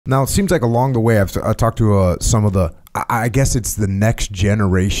Now, it seems like along the way, I talked to some of the, I guess it's the next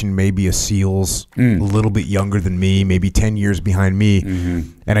generation, maybe a SEALs, a little bit younger than me, maybe 10 years behind me.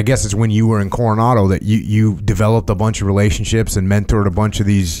 And I guess it's when you were in Coronado that you developed a bunch of relationships and mentored a bunch of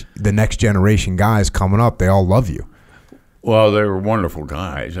the next generation guys coming up. They all love you. Well, they were wonderful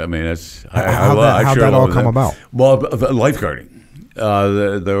guys. I mean, how'd that all come about? Well, lifeguarding.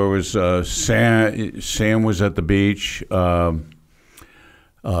 There was Sam was at the beach.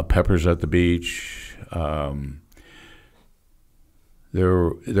 Pepper's at the beach.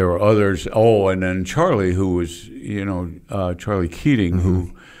 There were others. Oh, and then Charlie, who was, Charlie Keating,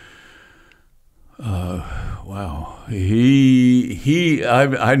 who, wow,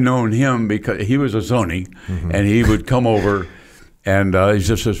 I'd known him because he was a Zoni, and he would come over, and he's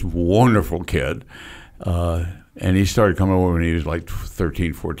just this wonderful kid. And he started coming over when he was like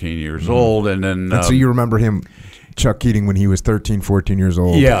 13, 14 years old, and then. And so you remember him, Chuck Keating, when he was 13, 14 years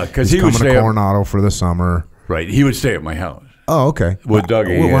old? Yeah, because he would coming to Coronado for the summer. Right, he would stay at my house. Oh, okay. With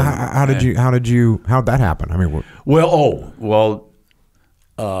Dougie. Well, how'd that happen? I mean,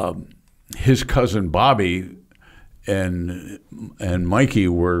 his cousin Bobby and Mikey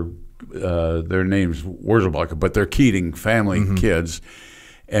were their names Wurzelbacher, but they're Keating family kids,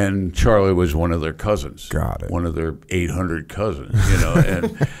 and Charlie was one of their cousins. Got it. One of their 800 cousins,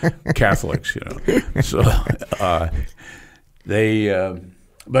 and Catholics, So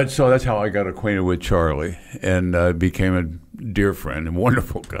so that's how I got acquainted with Charlie and became a dear friend and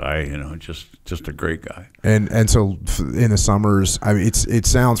wonderful guy, just a great guy. And so in the summers, I mean, it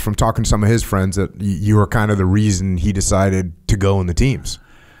sounds from talking to some of his friends that you were kind of the reason he decided to go in the teams.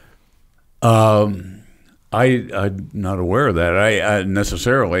 I'm not aware of that. I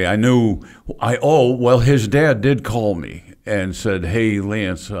necessarily. I knew. His dad did call me and said, "Hey,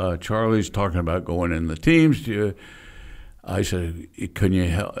 Lance, Charlie's talking about going in the teams. I said, "Can you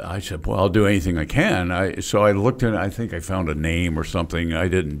help?" I said, "Well, I'll do anything I can." So I looked in. I think I found a name or something. I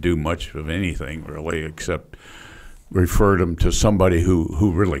didn't do much of anything really, except referred him to somebody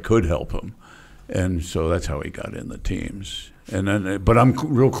who really could help him, and so that's how he got in the teams. And then, but I'm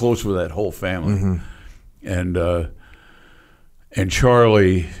real close with that whole family, and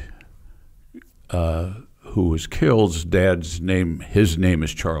Charlie, who was killed's dad's name. His name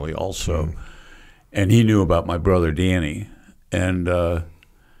is Charlie also. And he knew about my brother Danny, and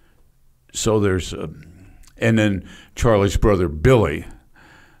so there's, and then Charlie's brother Billy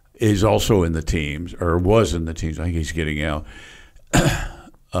is also in the teams, or was in the teams. I think he's getting out.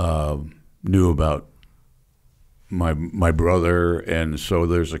 Knew about my brother, and so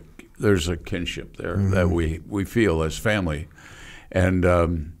there's a kinship there that we feel as family,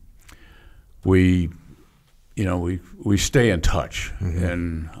 and we stay in touch.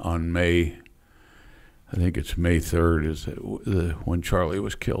 And on I think it's May 3rd is when Charlie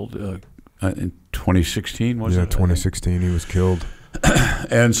was killed in 2016, was it? Yeah, 2016 he was killed.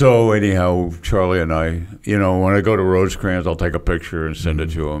 And so anyhow, Charlie and I, when I go to Rosecrans, I'll take a picture and send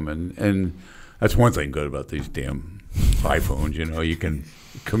it to him. And that's one thing good about these damn iPhones, you can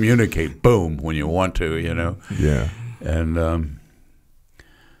communicate, boom, when you want to, Yeah. And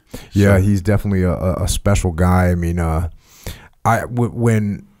yeah, he's definitely a special guy. I mean,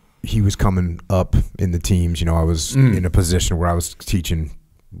 when he was coming up in the teams, I was in a position where I was teaching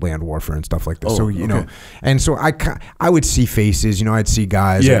land warfare and stuff like that. So, and so I would see faces, I'd see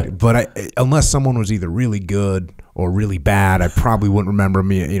guys, but unless someone was either really good or really bad, I probably wouldn't remember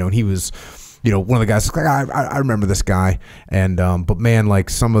me, and he was, one of the guys, like, I remember this guy. And, but man,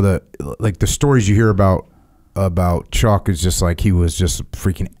 like some of the stories you hear about Chuck is just like he was just a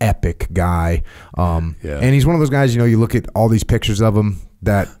freaking epic guy. And he's one of those guys, you look at all these pictures of him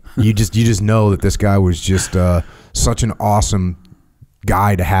that you just know that this guy was just such an awesome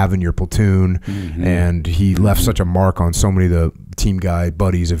guy to have in your platoon, and he left such a mark on so many of the team guy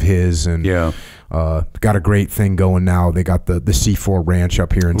buddies of his, and got a great thing going now. They got the C4 Ranch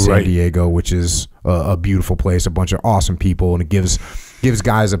up here in San Diego, which is a beautiful place, a bunch of awesome people, and it gives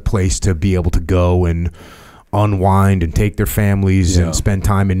guys a place to be able to go and unwind and take their families and spend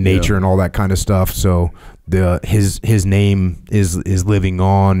time in nature and all that kind of stuff. So his name is living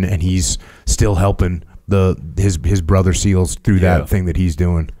on, and he's still helping his brother SEALs through that thing that he's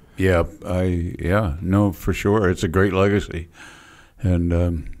doing. No, for sure. It's a great legacy,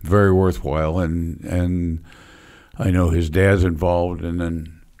 and very worthwhile. And I know his dad's involved, and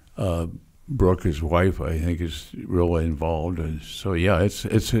then Brooke, his wife, I think, is really involved. And so it's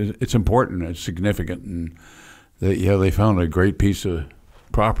important. It's significant, and they found a great piece of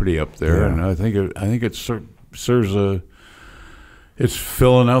property up there, and I think it serves it's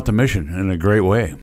filling out the mission in a great way.